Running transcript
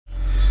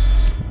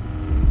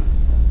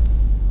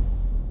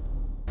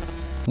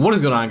What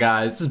is going on,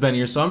 guys? This is Ben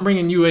here. So I'm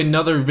bringing you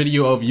another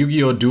video of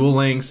Yu-Gi-Oh! Duel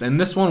Links, and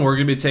this one we're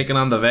going to be taking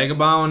on the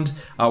Vagabond.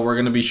 We're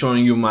going to be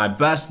showing you my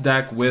best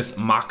deck with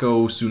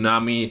Mako,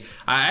 Tsunami.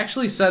 I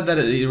actually said that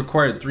it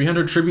required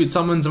 300 tribute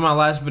summons in my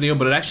last video,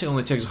 but it actually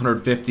only takes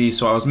 150,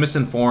 so I was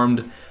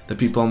misinformed. The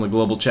people in the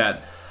global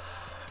chat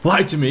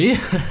lied to me.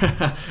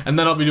 And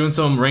then I'll be doing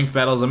some ranked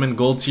battles. I'm in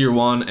gold tier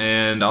 1,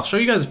 and I'll show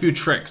you guys a few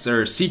tricks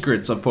or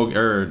secrets of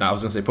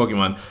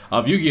Pokemon,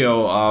 of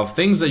Yu-Gi-Oh!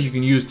 Things that you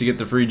can use to get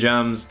the free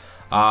gems.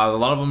 A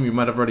lot of them you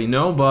might have already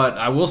know, but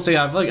I will say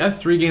I have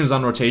 3 games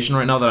on rotation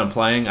right now that I'm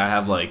playing. I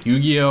have like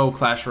Yu-Gi-Oh!,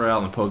 Clash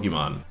Royale, and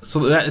Pokemon.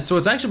 So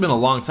it's actually been a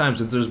long time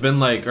since there's been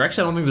or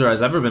actually I don't think there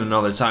has ever been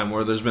another time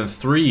where there's been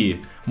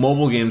 3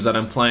 mobile games that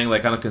I'm playing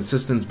like on a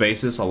consistent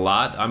basis a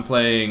lot. I'm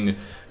playing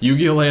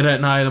Yu-Gi-Oh! Late at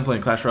night, I'm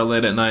playing Clash Royale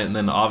late at night, and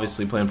then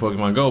obviously playing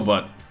Pokemon Go,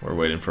 but we're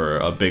waiting for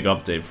a big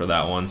update for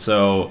that one.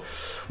 So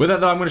with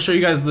that though, I'm going to show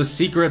you guys the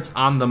secrets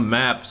on the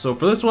map. So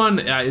for this one,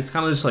 it's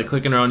kind of just like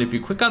clicking around. If you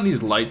click on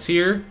these lights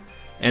here,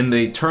 and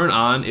they turn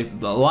on,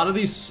 a lot of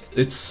these,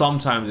 it's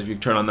sometimes if you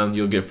turn on them,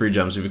 you'll get free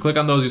gems. If you click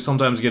on those, you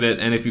sometimes get it.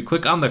 And if you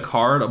click on the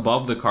card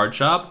above the card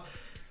shop,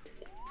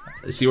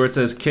 see where it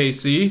says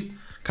KC,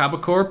 Kappa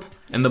Corp,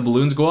 and the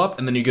balloons go up,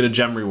 and then you get a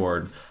gem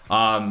reward.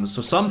 So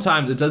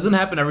sometimes, it doesn't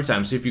happen every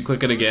time. So if you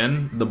click it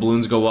again, the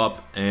balloons go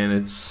up, and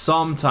it's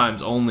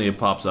sometimes only it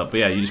pops up. But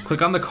yeah, you just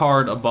click on the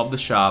card above the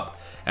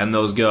shop, and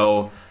those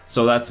go.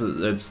 So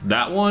it's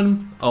that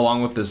one,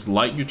 along with this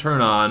light you turn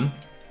on.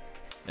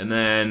 And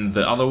then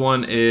the other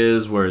one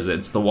is, where is it?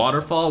 It's the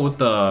waterfall with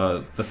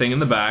the thing in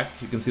the back.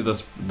 You can see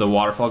the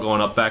waterfall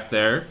going up back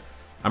there.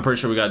 I'm pretty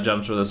sure we got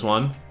gems for this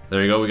one.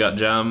 There you go, we got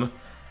gem.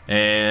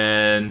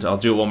 And I'll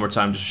do it one more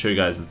time just to show you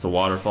guys it's the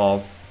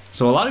waterfall.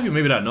 So a lot of you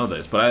maybe not know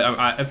this,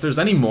 but if there's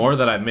any more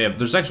that I may have,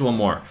 there's actually one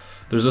more.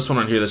 There's this one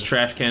on here, this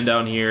trash can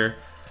down here.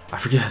 I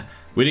forget,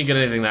 we didn't get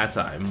anything that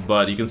time,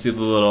 but you can see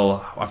the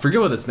little, I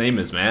forget what its name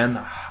is,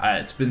 man.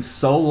 It's been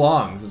so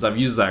long since I've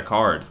used that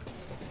card.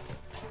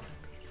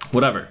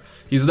 Whatever,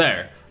 he's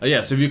there.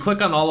 Yeah, so if you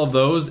click on all of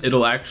those,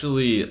 it'll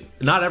actually,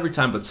 not every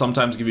time, but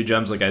sometimes give you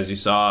gems, like as you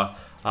saw.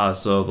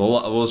 So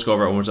we'll just go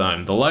over it one more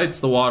time. The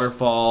lights, the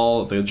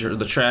waterfall,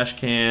 the trash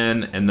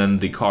can, and then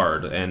the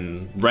card.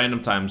 And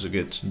random times you'll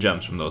get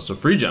gems from those. So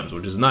free gems,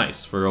 which is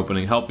nice for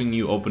helping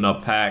you open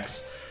up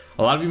packs.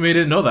 A lot of you may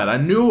didn't know that. I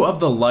knew of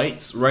the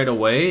lights right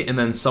away, and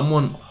then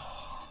someone,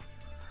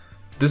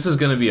 this is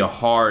gonna be a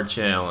hard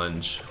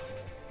challenge.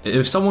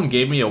 If someone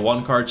gave me a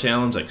 1-card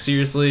challenge, like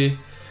seriously,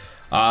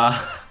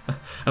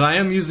 and I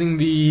am using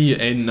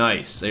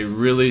a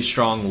really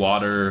strong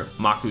water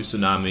Mako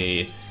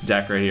Tsunami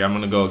deck right here. I'm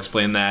gonna go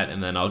explain that,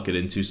 and then I'll get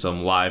into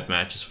some live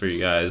matches for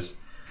you guys.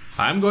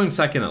 I'm going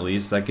second at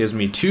least. That gives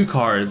me 2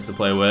 cards to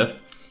play with.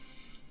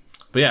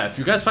 But yeah, if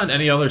you guys find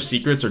any other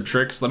secrets or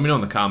tricks, let me know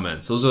in the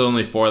comments. Those are the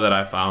only 4 that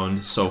I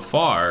found so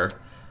far.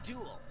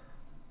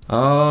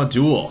 Oh,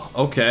 duel.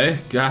 Okay,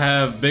 I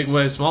have Big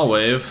Wave, Small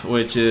Wave,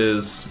 which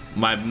is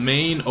my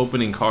main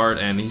opening card,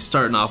 and he's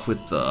starting off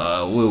with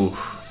the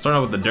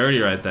the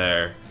dirty right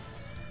there.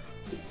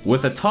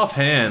 With a tough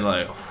hand,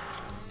 like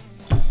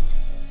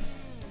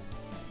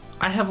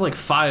I have like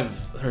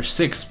 5 or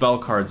 6 spell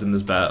cards in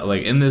this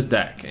in this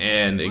deck,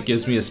 and it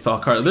gives me a spell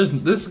card. This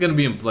is gonna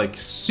be like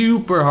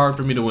super hard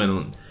for me to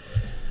win.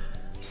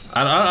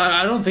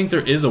 I don't think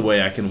there is a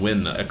way I can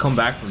win, come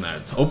back from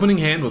that. So opening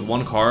hand with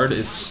 1 card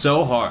is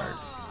so hard.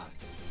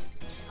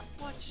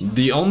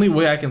 The only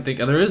way I can think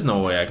of, there is no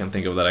way I can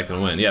think of that I can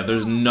win. Yeah,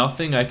 there's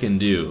nothing I can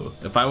do.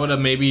 If I would have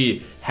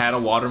maybe had a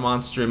water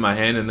monster in my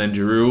hand and then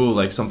drew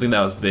like something that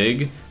was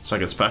big so I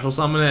could special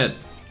summon it,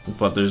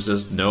 but there's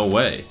just no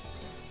way.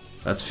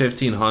 That's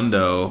 15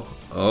 hundo.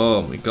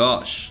 Oh my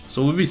gosh.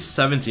 So it would be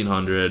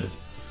 1700.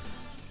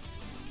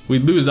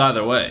 We'd lose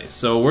either way,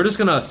 so we're just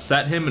gonna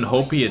set him and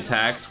hope he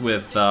attacks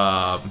with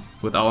Element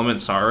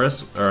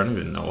Saurus, or I don't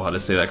even know how to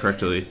say that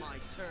correctly.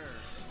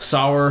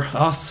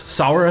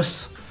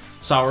 Saurus,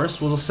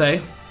 we'll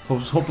say.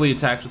 Hopefully he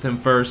attacks with him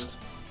first.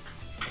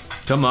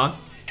 Come on.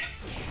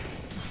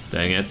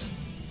 Dang it.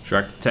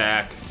 Direct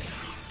attack.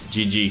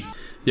 GG.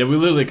 Yeah, we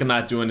literally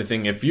cannot do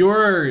anything. If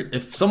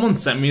someone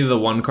sent me the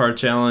 1-card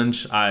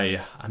challenge,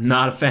 I'm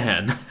not a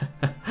fan.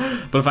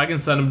 But if I can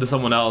send him to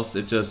someone else,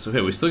 it just,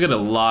 okay, we still get a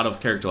lot of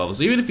character levels.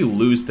 So even if you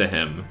lose to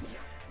him,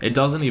 it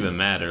doesn't even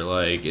matter.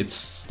 Like, it's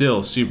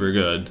still super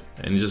good.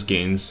 And he just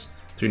gains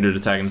 300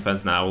 attack and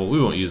defense now. Well, we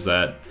won't use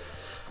that.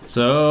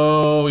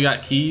 So we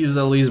got keys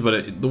at least,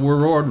 but the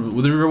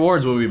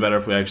rewards would be better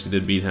if we actually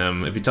did beat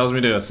him. If he tells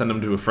me to send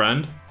him to a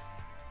friend,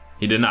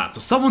 he did not. So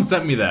someone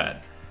sent me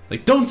that.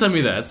 Like, don't send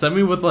me that. Send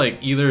me with like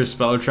either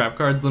spell or trap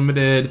cards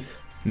limited,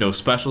 no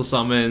special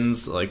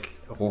summons, or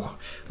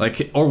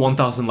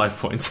 1,000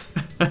 life points.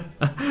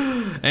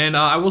 And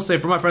I will say,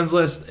 for my friends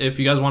list, if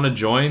you guys want to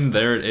join,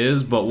 there it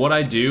is. But what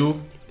I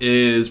do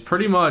is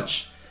pretty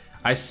much,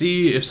 I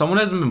see if someone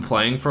hasn't been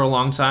playing for a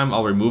long time,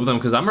 I'll remove them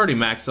because I'm already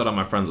maxed out on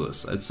my friends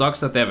list. It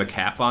sucks that they have a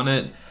cap on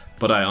it,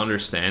 but I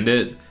understand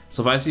it.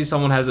 So if I see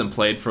someone hasn't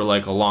played for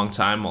like a long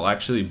time, I'll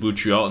actually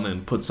boot you out and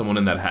then put someone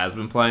in that has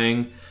been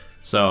playing.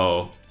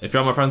 So if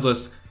you're on my friends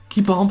list,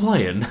 keep on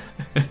playing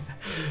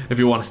if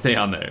you want to stay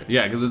on there.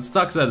 Yeah, because it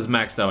sucks that it's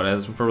maxed out.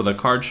 As for the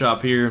card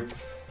shop here,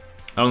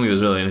 I don't think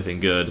there's really anything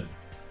good.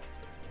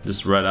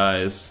 Just red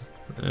eyes,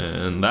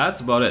 and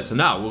that's about it. So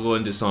now we'll go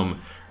into some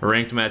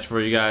ranked match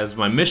for you guys.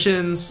 My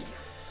missions,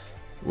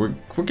 we're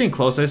getting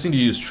close. I just need to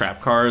use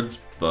trap cards,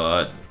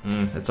 but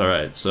it's all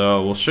right.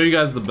 So we'll show you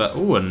guys the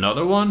ooh,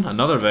 another one,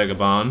 another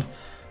Vagabond.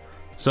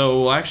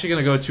 So we're actually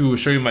gonna go to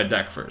show you my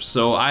deck first.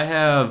 So I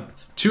have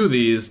 2 of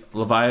these,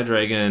 Leviathan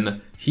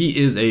Dragon. He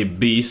is a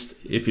beast.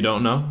 If you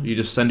don't know, you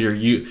just send your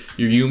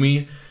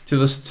Yumi to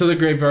the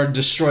graveyard,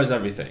 destroys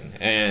everything,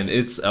 and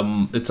it's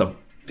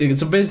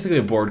basically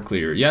a board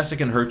clear. Yes, it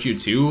can hurt you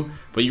too,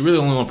 but you really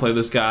only want to play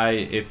this guy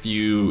if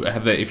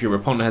your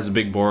opponent has a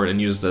big board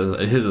and use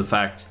his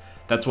effect.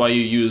 That's why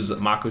you use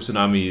Mako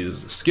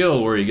Tsunami's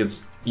skill where he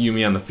gets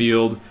Yumi on the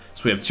field.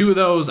 So we have 2 of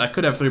those. I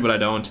could have 3, but I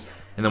don't.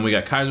 And then we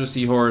got Kaiser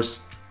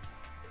Seahorse.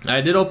 I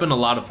did open a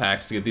lot of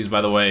packs to get these,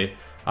 by the way.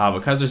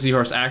 But Kaiser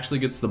Seahorse actually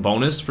gets the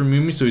bonus from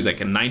Yumi, so he's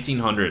like a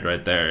 1900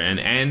 right there. And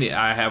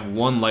I have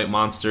 1 light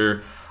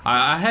monster.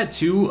 I had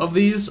 2 of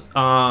these,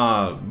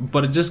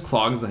 but it just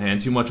clogs the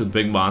hand too much with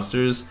big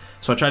monsters.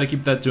 So I try to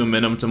keep that to a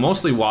minimum, to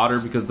mostly water,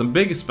 because the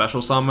big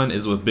special summon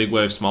is with big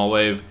wave, small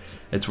wave.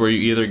 It's where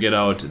you either get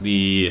out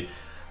the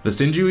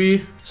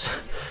Sinjui,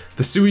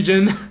 the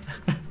Suijin.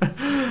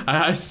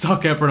 I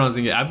suck at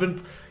pronouncing it. I've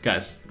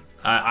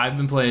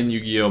been playing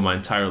Yu-Gi-Oh my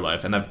entire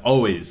life, and I've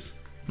always,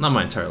 not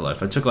my entire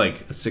life, I took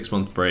like a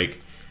 6-month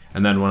break,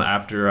 and then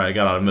after I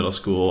got out of middle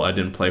school, I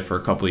didn't play for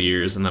a couple of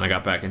years, and then I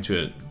got back into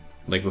it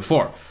like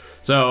before.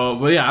 So,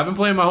 but yeah, I've been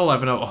playing my whole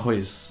life, and I've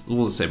always,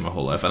 we'll just say my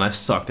whole life, and I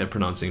sucked at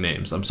pronouncing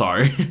names. I'm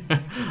sorry.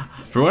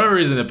 For whatever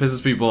reason, it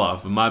pisses people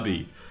off, it might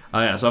be.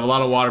 Yeah, so I have a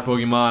lot of water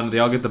Pokemon. They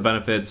all get the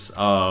benefits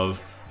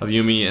of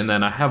Yumi, and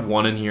then I have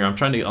 1 in here. I'm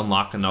trying to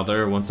unlock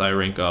another once I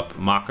rank up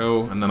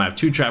Mako, and then I have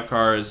 2 trap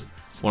cards,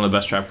 one of the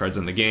best trap cards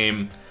in the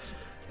game.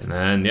 And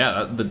then,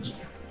 yeah, the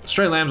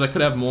straight lambs, I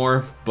could have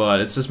more, but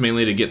it's just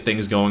mainly to get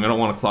things going. I don't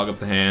want to clog up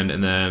the hand.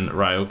 And then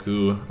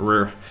Ryoku,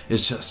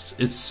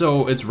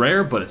 it's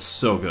rare, but it's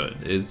so good.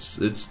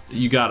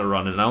 You gotta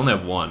run it. I only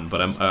have 1,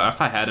 but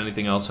if I had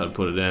anything else, I'd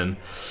put it in.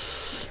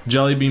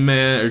 Jelly Bean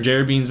Man, or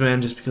Jerry Beans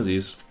Man, just because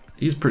he's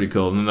pretty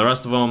cool. And then the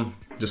rest of them,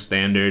 just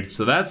standard.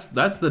 So that's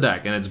the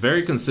deck, and it's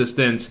very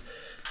consistent.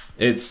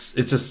 It's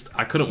just,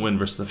 I couldn't win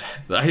versus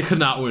I could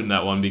not win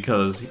that one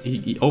because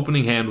he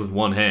opening hand with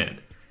 1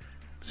 hand.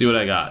 Let's see what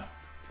I got.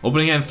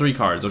 Opening hand 3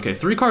 cards. Okay,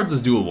 3 cards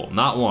is doable,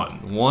 not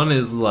 1. 1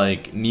 is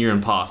like near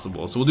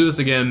impossible. So we'll do this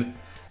again,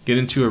 get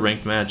into a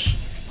ranked match.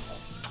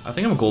 I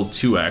think I'm a gold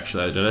 2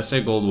 actually. Did I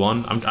say gold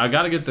 1? I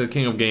gotta get the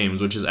King of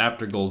Games, which is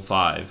after gold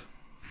 5.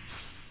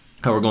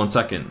 How we're going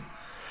second.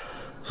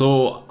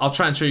 So I'll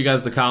try and show you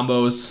guys the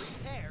combos.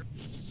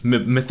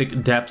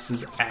 Mythic Depths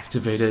is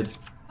activated.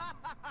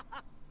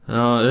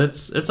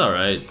 It's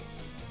alright.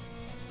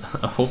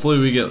 Hopefully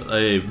we get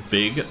a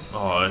big,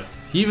 oh,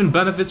 he even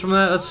benefits from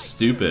that? That's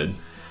stupid.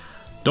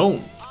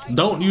 Don't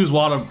use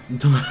water.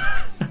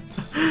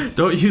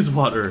 Don't use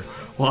water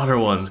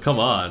ones. Come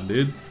on,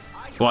 dude.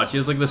 Watch, he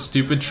has like the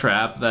stupid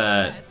trap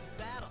that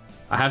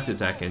I have to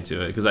attack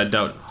into it because I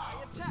doubt.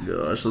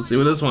 Gosh, let's see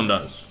what this one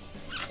does.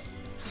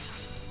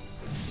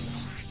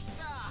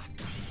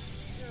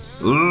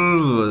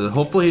 Ooh,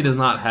 hopefully he does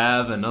not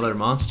have another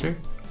monster.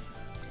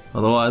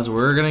 Otherwise,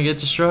 we're gonna get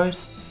destroyed.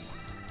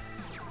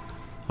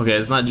 Okay,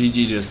 it's not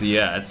GG just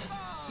yet,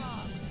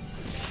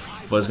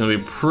 but it's gonna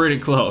be pretty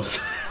close.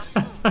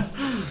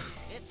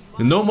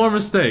 No more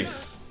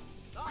mistakes.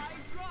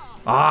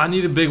 I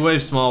need a big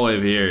wave, small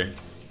wave here.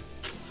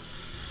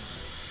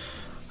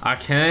 I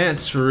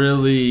can't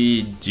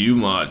really do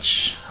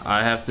much.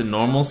 I have to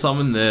normal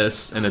summon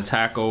this and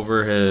attack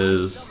over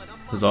his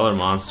other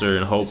monster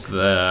and hope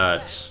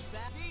that,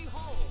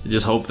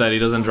 just hope that he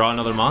doesn't draw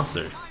another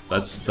monster.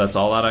 That's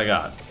all that I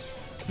got.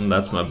 And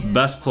that's my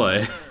best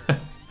play.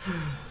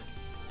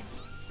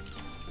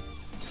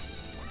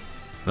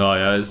 Oh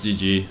yeah, it's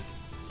GG.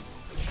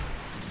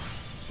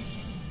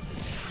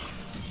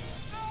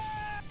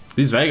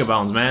 These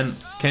Vagabonds, man,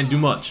 can't do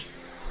much.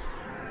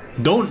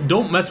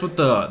 Don't mess with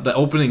the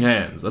opening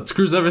hands. That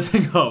screws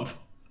everything up.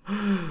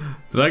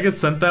 Did I get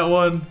sent that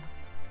one?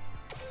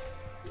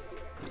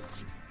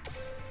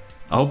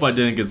 I hope I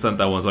didn't get sent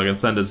that one so I can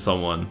send it to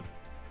someone.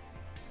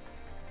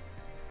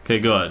 Okay,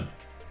 good.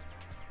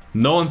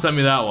 No one sent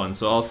me that one,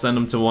 so I'll send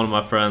them to one of my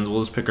friends.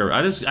 We'll just pick a.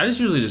 I just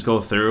usually just go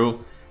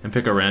through and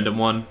pick a random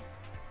one,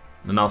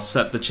 and I'll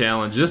set the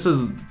challenge. This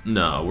is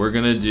no. We're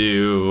gonna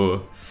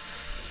do.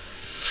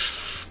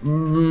 We'll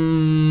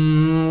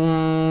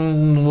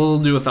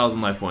do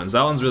 1,000 life points.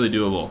 That one's really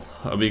doable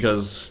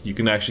because you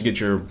can actually get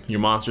your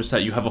monster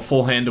set. You have a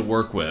full hand to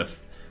work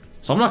with,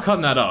 so I'm not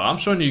cutting that up. I'm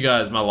showing you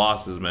guys my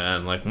losses,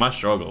 man. Like my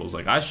struggles.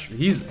 Like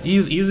he's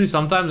easy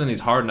sometimes and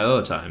he's hard at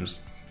other times.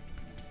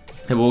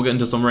 Okay, we'll get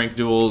into some ranked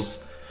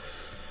duels.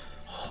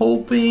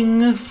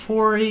 Hoping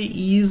for a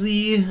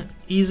easy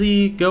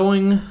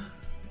going. I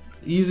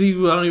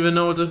don't even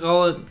know what to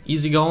call it.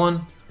 Easy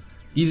going.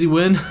 Easy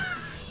win.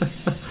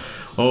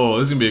 Oh,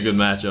 this is gonna be a good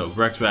matchup.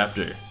 Rex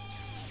Raptor.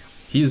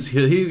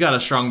 He's got a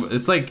strong.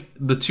 It's like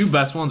the two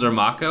best ones are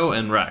Mako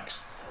and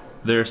Rex.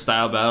 Their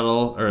style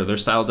battle or their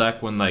style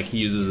deck when like he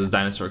uses his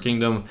Dinosaur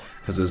Kingdom,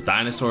 because his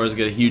dinosaurs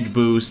get a huge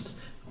boost.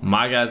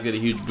 My guys get a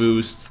huge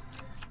boost,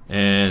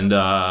 and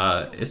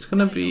it's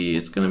gonna be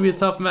a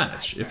tough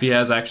match if he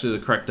has actually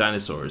the correct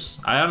dinosaurs.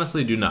 I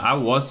honestly do not. I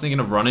was thinking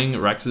of running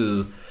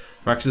Rex's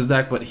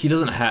deck, but he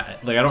doesn't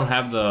have like I don't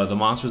have the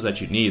monsters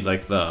that you need,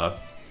 like the.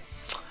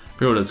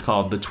 I forget what it's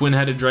called, the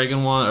twin-headed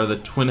dragon one or the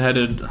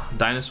twin-headed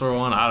dinosaur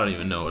one. I don't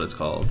even know what it's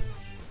called.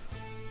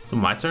 So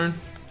my turn?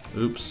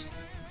 Oops.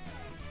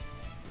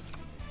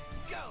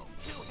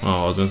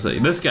 Oh, I was gonna say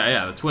this guy,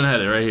 yeah, the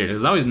twin-headed right here,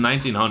 because now he's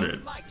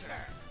 1900,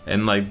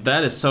 and like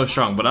that is so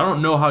strong. But I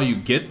don't know how you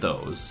get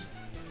those,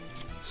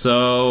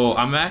 so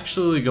I'm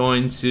actually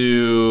going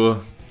to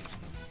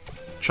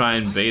try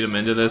and bait him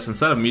into this.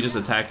 Instead of me just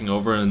attacking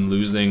over and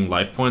losing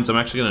life points, I'm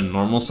actually gonna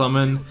normal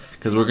summon,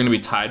 because we're gonna be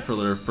tied for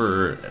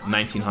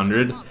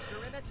 1900.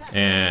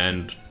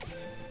 And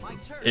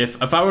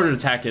if I were to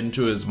attack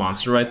into his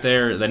monster right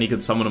there, then he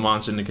could summon a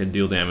monster and it could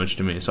deal damage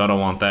to me. So I don't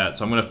want that.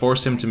 So I'm gonna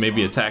force him to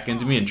maybe attack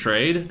into me and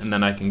trade, and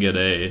then I can get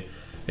a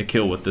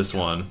kill with this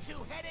one.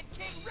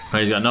 Oh,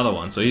 he's got another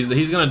one, so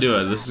he's gonna do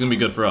it. This is gonna be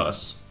good for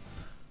us.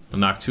 I'll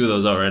knock two of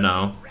those out right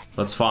now.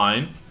 That's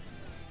fine.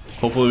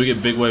 Hopefully we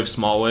get big wave,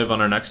 small wave on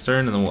our next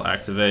turn, and then we'll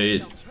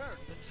activate.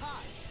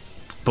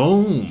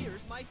 Boom!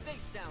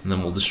 And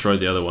then we'll destroy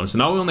the other one. So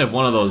now we only have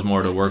one of those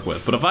more to work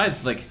with. But if I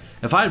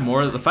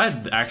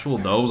had actual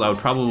those, I would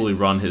probably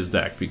run his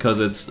deck because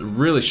it's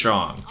really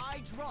strong.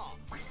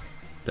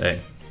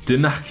 Dang,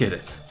 did not get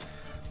it.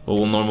 But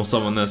we'll normal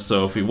summon this,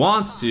 so if he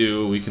wants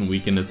to, we can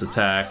weaken its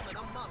attack.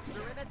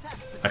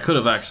 I could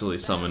have actually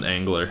summoned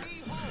Angler.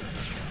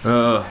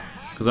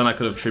 Because then I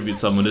could have tribute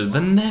summoned it the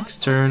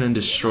next turn and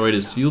destroyed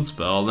his field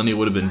spell, then he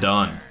would have been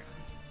done.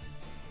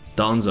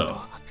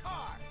 Donzo.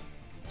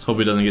 Let's hope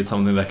he doesn't get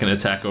something that can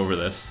attack over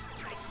this.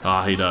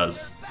 Ah, he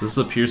does. This is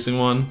a piercing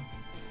one?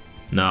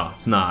 No,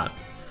 it's not.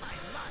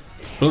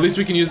 But at least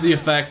we can use the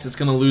effect. It's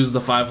gonna lose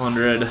the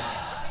 500.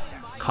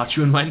 Caught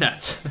you in my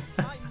net.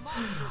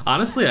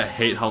 Honestly, I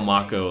hate how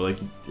Mako, like,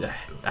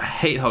 I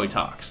hate how he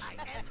talks.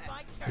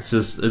 It's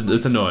just,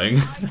 it's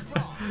annoying.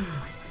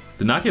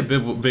 Did not get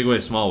big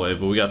wave, small wave,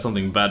 but we got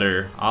something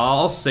better.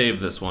 I'll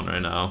save this one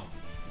right now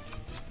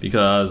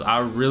because I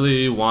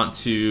really want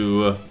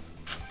to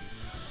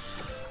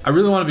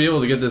be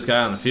able to get this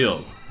guy on the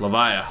field.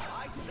 Levia.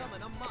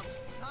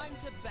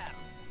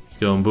 Let's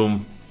go and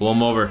boom, blow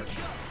him over.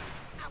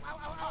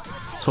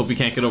 Let's hope he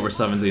can't get over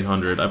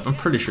 1700. I'm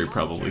pretty sure he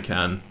probably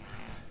can,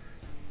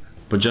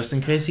 but just in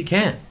case he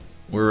can't,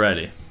 we're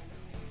ready.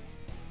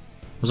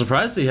 I'm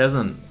surprised he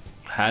hasn't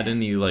had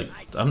any, like,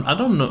 I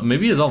don't know,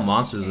 maybe he has all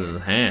monsters in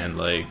his hand,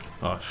 like,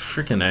 oh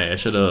freaking A, I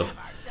should have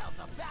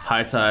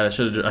high tide, I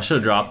should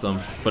have dropped them,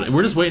 but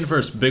we're just waiting for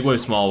a big wave,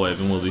 small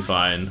wave, and we'll be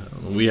fine.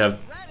 We have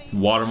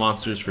water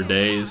monsters for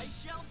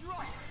days.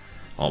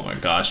 Oh my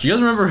gosh, do you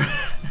guys remember?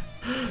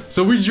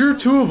 So we drew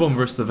two of them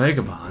versus the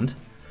Vagabond.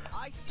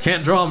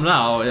 Can't draw them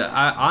now.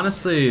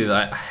 Honestly,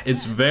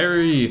 it's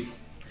very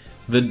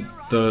the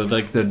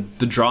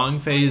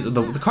drawing phase.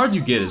 The card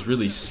you get is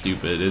really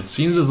stupid. It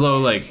seems as though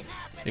like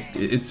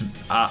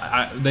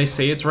they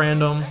say it's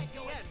random,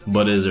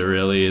 but is it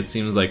really? It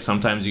seems like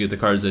sometimes you get the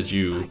cards that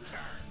you.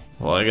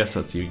 Well, I guess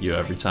that's Yu-Gi-Oh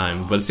every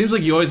time, but it seems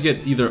like you always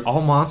get either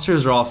all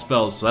monsters or all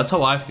spells. So that's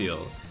how I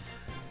feel.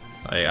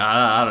 Like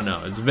I don't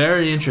know. It's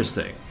very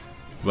interesting.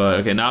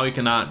 But okay, now we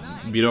cannot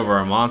beat over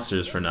our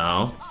monsters for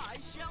now.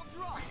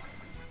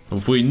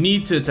 If we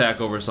need to attack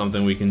over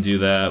something, we can do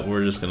that.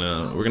 We're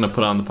gonna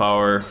put on the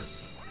power,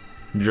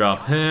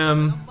 drop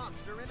him.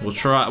 We'll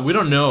try. We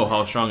don't know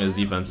how strong his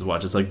defense is.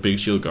 Watch, it's like Big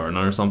Shield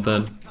Gardener or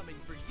something.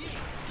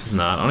 It's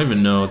not. I don't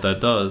even know what that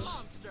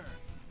does.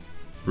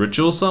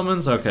 Ritual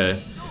summons?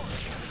 Okay.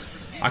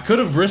 I could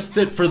have risked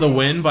it for the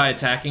win by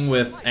attacking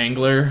with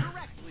Angler,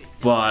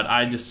 but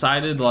I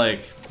decided, like,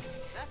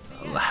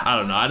 I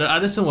don't know. I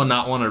just would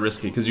not want to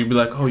risk it because you'd be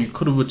like, oh, you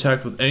could have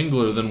attacked with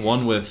Angler, then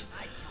won with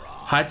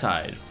High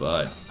Tide.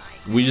 But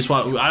we just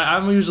want.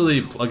 I'm usually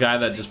a guy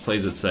that just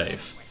plays it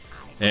safe.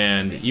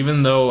 And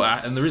even though,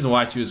 and the reason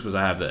why too is because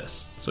I have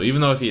this. So even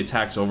though if he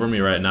attacks over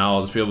me right now,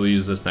 I'll just be able to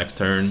use this next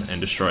turn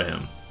and destroy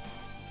him.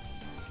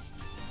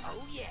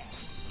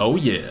 Oh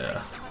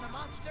yeah.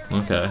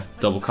 Okay,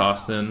 double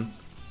costing.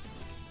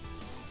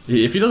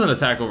 If he doesn't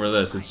attack over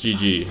this, it's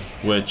GG.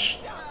 Which,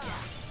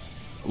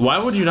 why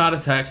would you not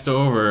attack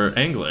over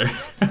Angler?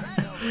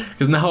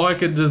 Because now I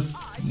could just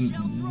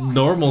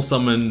normal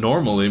summon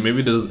normally.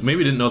 Maybe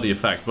didn't know the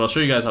effect, but I'll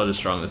show you guys how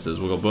strong this is.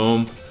 We'll go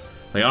boom.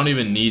 Like, I don't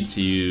even need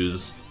to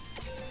use.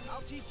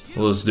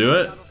 Well, let's do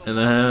it, and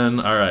then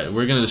all right,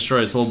 we're gonna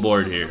destroy his whole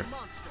board here.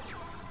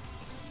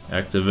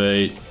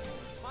 Activate.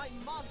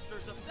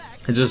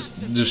 It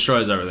just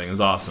destroys everything.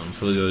 It's awesome.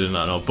 For those who did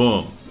not know,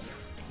 boom,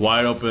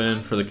 wide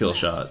open for the kill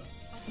shot.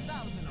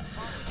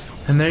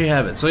 And there you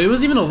have it. So it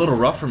was even a little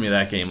rough for me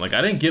that game. Like,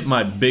 I didn't get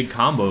my big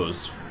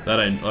combos that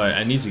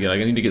I need to get. I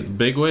need to get the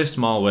big wave,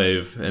 small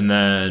wave, and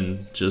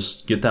then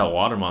just get that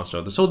water monster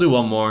out there. So I'll do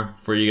one more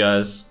for you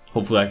guys.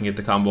 Hopefully I can get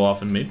the combo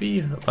off, and maybe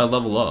if I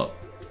level up,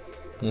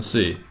 we'll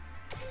see.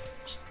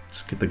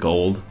 Just get the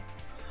gold.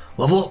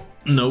 Level up?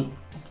 Nope.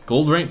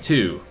 Gold rank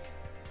 2.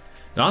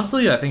 And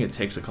honestly, I think it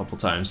takes a couple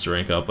times to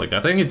rank up. Like,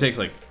 I think it takes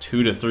like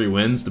 2 to 3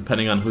 wins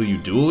depending on who you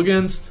duel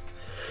against.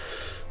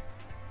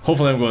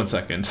 Hopefully I'm going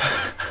second.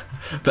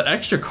 The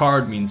extra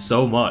card means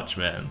so much,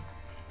 man.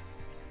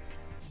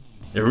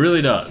 It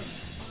really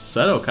does.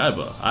 Seto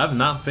Kaiba. I have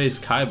not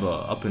faced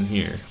Kaiba up in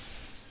here.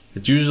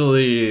 It's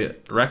usually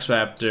Rex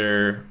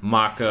Raptor,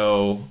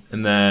 Mako,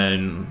 and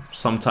then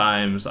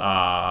sometimes,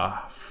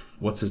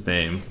 what's his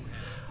name?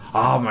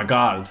 Oh my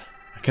god.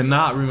 I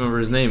cannot remember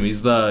his name.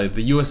 He's the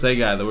USA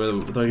guy,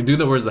 the dude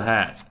that wears the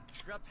hat.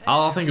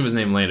 I'll think of his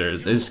name later.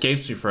 It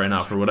escapes me for right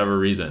now for whatever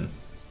reason.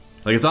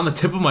 Like, it's on the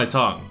tip of my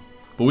tongue.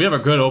 But we have a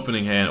good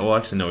opening hand. Well,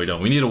 actually, no, we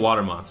don't. We need a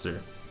water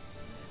monster.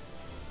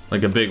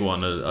 Like a big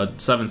one, a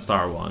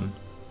 7-star one.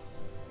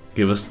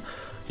 Give us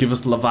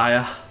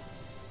Lavaya.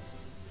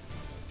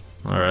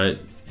 All right,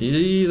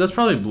 that's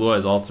probably Blue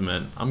Eyes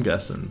Ultimate. I'm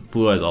guessing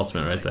Blue Eyes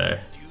Ultimate right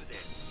there.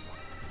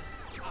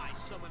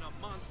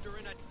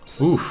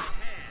 Oof.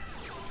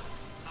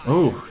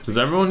 Oh, does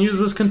everyone use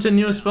this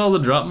continuous spell to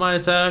drop my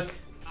attack?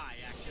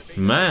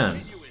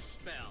 Man.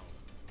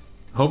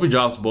 I hope he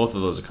drops both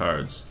of those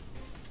cards.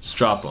 Just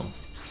drop them.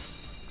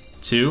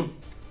 2.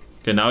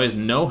 Okay, now he has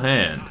no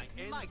hand.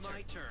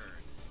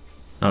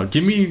 Oh,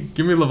 give me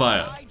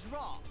Lavaya.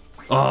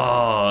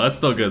 Oh, that's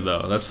still good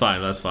though. That's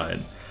fine, that's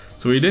fine.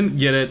 So we didn't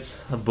get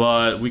it,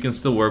 but we can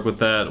still work with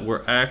that.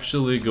 We're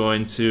actually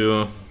going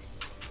to,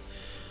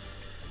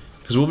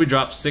 because we'll be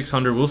dropped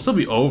 600, we'll still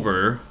be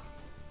over.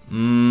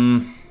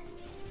 We'll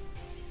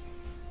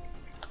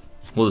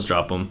just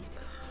drop him.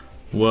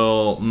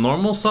 We'll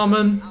normal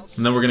summon,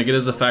 and then we're gonna get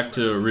his effect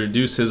to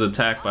reduce his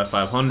attack by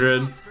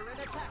 500.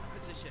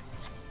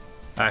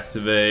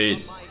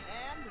 Activate,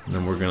 and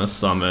then we're gonna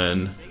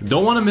summon.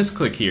 Don't want to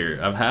misclick here.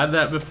 I've had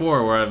that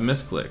before where I've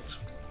misclicked.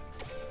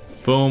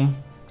 Boom,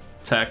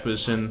 attack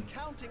position,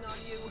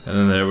 and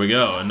then there we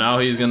go. And now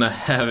he's gonna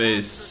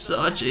have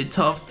such a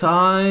tough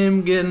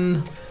time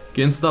getting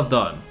stuff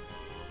done.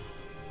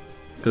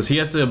 Because he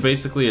has to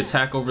basically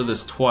attack over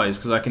this twice,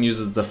 because I can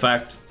use its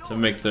effect to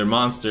make their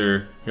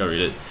monster, you gotta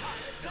read it.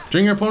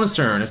 During your opponent's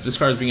turn, if this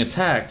card is being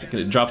attacked,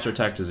 it drops their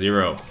attack to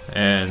 0.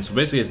 And so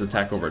basically he has to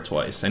attack over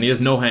twice. And he has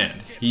no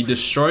hand. He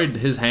destroyed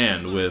his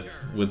hand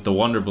with the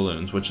Wonder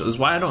Balloons, which is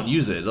why I don't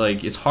use it.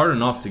 Like, it's hard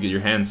enough to get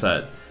your hand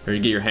set, or you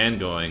get your hand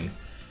going.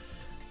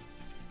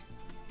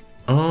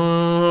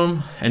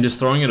 And just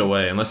throwing it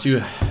away. Unless you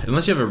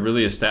have a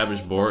really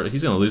established board,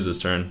 he's gonna lose this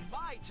turn.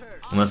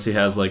 Unless he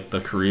has like the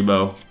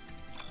Karibo.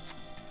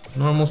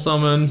 Normal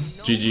summon.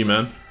 GG,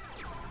 man.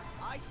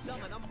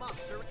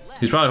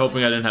 He's probably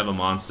hoping I didn't have a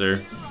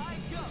monster.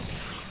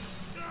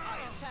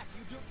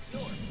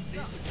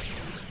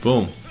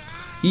 Boom.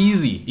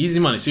 Easy. Easy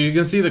money. So you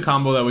can see the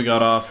combo that we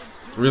got off.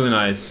 It's really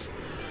nice.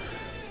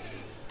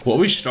 What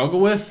we struggle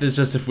with is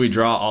just if we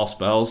draw all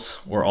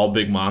spells or all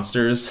big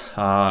monsters.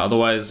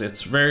 Otherwise,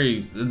 it's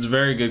very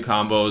good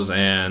combos,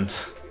 and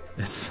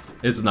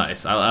it's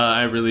nice.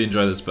 I really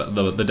enjoy this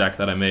the deck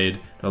that I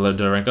made.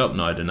 Did I rank up?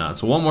 No, I did not.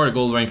 So one more to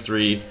gold rank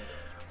 3.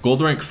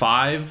 Gold rank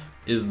 5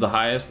 is the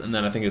highest, and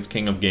then I think it's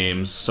King of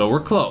Games. So we're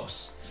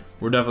close.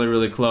 We're definitely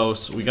really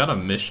close. We got a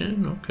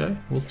mission. Okay,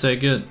 we'll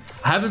take it.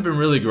 I haven't been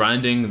really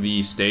grinding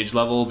the stage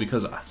level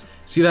because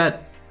see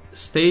that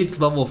stage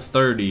level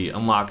 30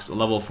 unlocks a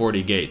level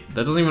 40 gate.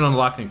 That doesn't even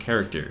unlock a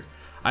character.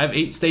 I have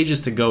 8 stages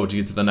to go to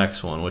get to the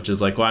next one, which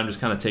is like why I'm just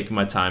kind of taking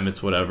my time.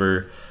 It's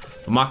whatever.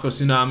 Mako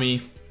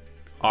Tsunami,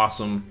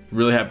 awesome.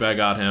 Really happy I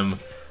got him.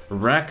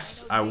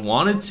 Rex, I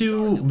wanted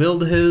to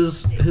build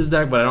his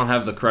deck, but I don't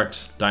have the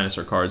correct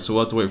dinosaur cards, so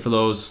we'll have to wait for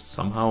those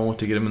somehow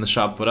to get him in the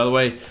shop. But either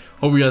way,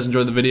 hope you guys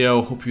enjoyed the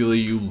video. Hopefully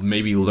you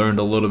maybe learned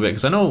a little bit,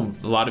 because I know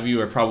a lot of you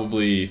are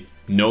probably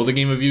know the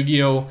game of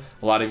Yu-Gi-Oh!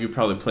 A lot of you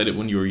probably played it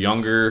when you were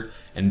younger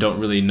and don't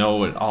really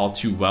know it all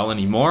too well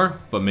anymore,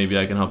 but maybe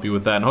I can help you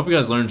with that. And hope you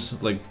guys learned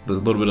like a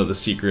little bit of the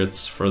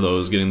secrets for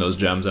those getting those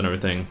gems and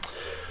everything.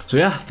 So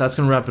yeah, that's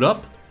gonna wrap it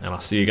up, and I'll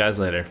see you guys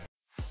later.